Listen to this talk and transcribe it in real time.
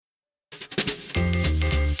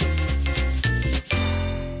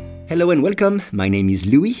Hello and welcome, my name is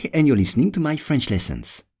Louis and you're listening to my French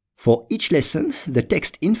lessons. For each lesson, the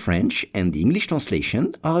text in French and the English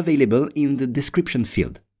translation are available in the description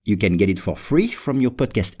field. You can get it for free from your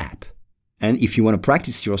podcast app. And if you want to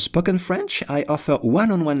practice your spoken French, I offer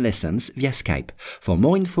one-on-one lessons via Skype. For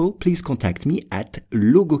more info, please contact me at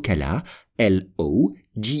logokala, Logokala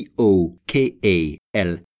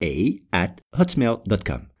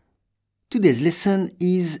 @hotmail.com. Today's lesson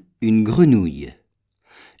is une grenouille.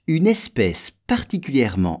 Une espèce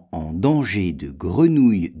particulièrement en danger de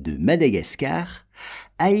grenouille de Madagascar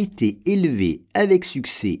a été élevée avec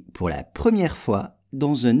succès pour la première fois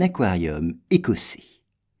dans un aquarium écossais.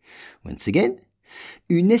 Once again,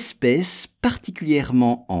 une espèce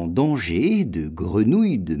particulièrement en danger de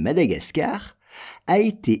grenouille de Madagascar a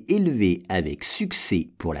été élevée avec succès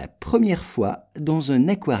pour la première fois dans un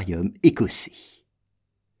aquarium écossais.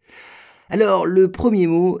 Alors, le premier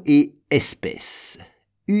mot est espèce.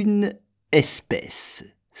 Une espèce,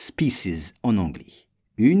 species en anglais.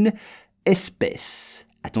 Une espèce.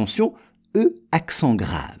 Attention, accent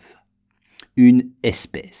grave. Une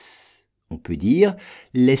espèce. On peut dire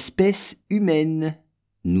l'espèce humaine.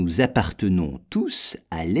 Nous appartenons tous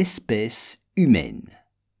à l'espèce humaine.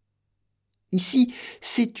 Ici,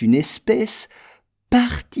 c'est une espèce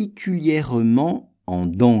particulièrement en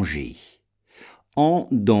danger. En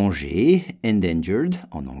danger, endangered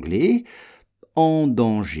en anglais, en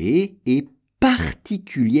danger et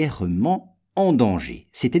particulièrement en danger,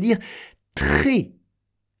 c'est-à-dire très,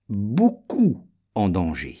 beaucoup en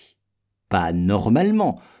danger. Pas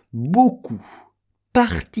normalement, beaucoup,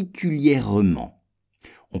 particulièrement.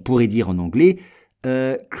 On pourrait dire en anglais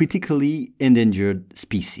critically endangered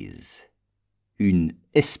species. Une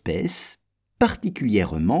espèce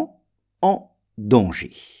particulièrement en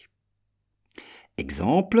danger.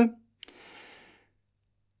 Exemple,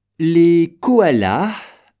 les koalas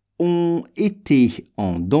ont été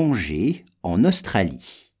en danger en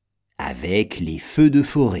Australie avec les feux de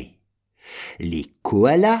forêt. Les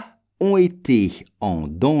koalas ont été en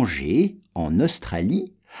danger en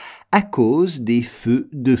Australie à cause des feux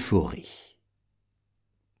de forêt.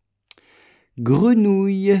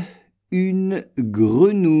 Grenouille, une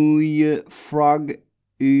grenouille. Frog,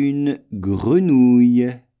 une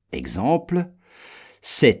grenouille. Exemple,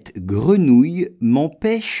 cette grenouille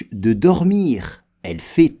m'empêche de dormir. Elle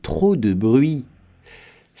fait trop de bruit.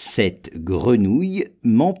 Cette grenouille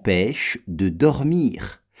m'empêche de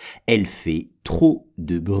dormir. Elle fait trop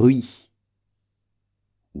de bruit.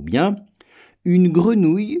 Ou bien, une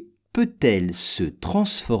grenouille peut-elle se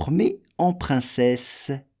transformer en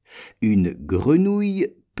princesse? Une grenouille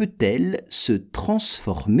peut-elle se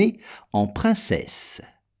transformer en princesse?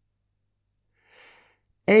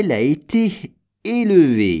 Elle a été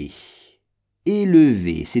élevée,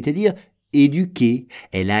 c'est-à-dire éduquée,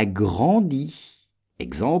 elle a grandi.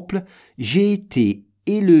 Exemple, j'ai été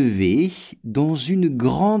élevé dans une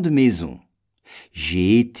grande maison.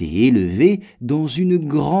 J'ai été élevé dans une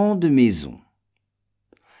grande maison.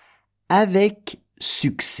 Avec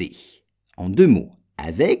succès. En deux mots,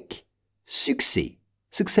 avec succès.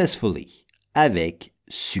 Successfully. Avec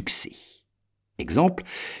succès. Exemple,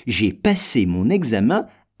 j'ai passé mon examen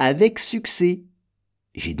avec succès.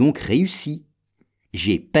 J'ai donc réussi.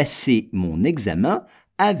 J'ai passé mon examen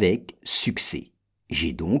avec succès.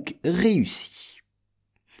 J'ai donc réussi.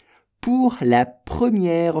 Pour la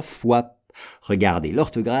première fois. Regardez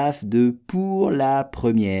l'orthographe de pour la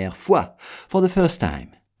première fois. For the first time.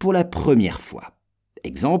 Pour la première fois.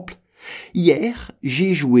 Exemple, hier,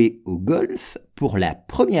 j'ai joué au golf pour la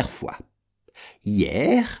première fois.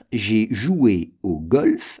 Hier, j'ai joué au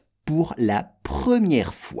golf pour la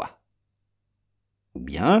première fois. Ou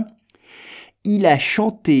bien, il a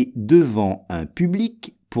chanté devant un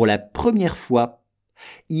public pour la première fois.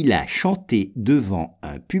 Il a chanté devant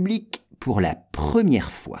un public pour la première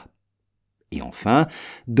fois. Et enfin,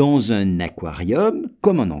 dans un aquarium,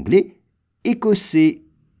 comme en anglais, écossais.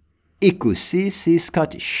 Écossais, c'est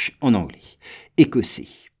Scottish en anglais. Écossais.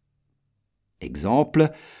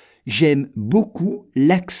 Exemple, j'aime beaucoup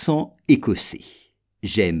l'accent écossais.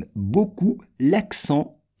 J'aime beaucoup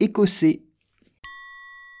l'accent écossais.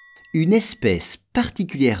 Une espèce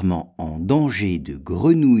particulièrement en danger de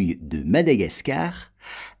grenouille de Madagascar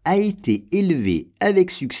a été élevée avec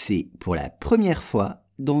succès pour la première fois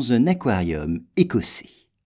dans un aquarium écossais.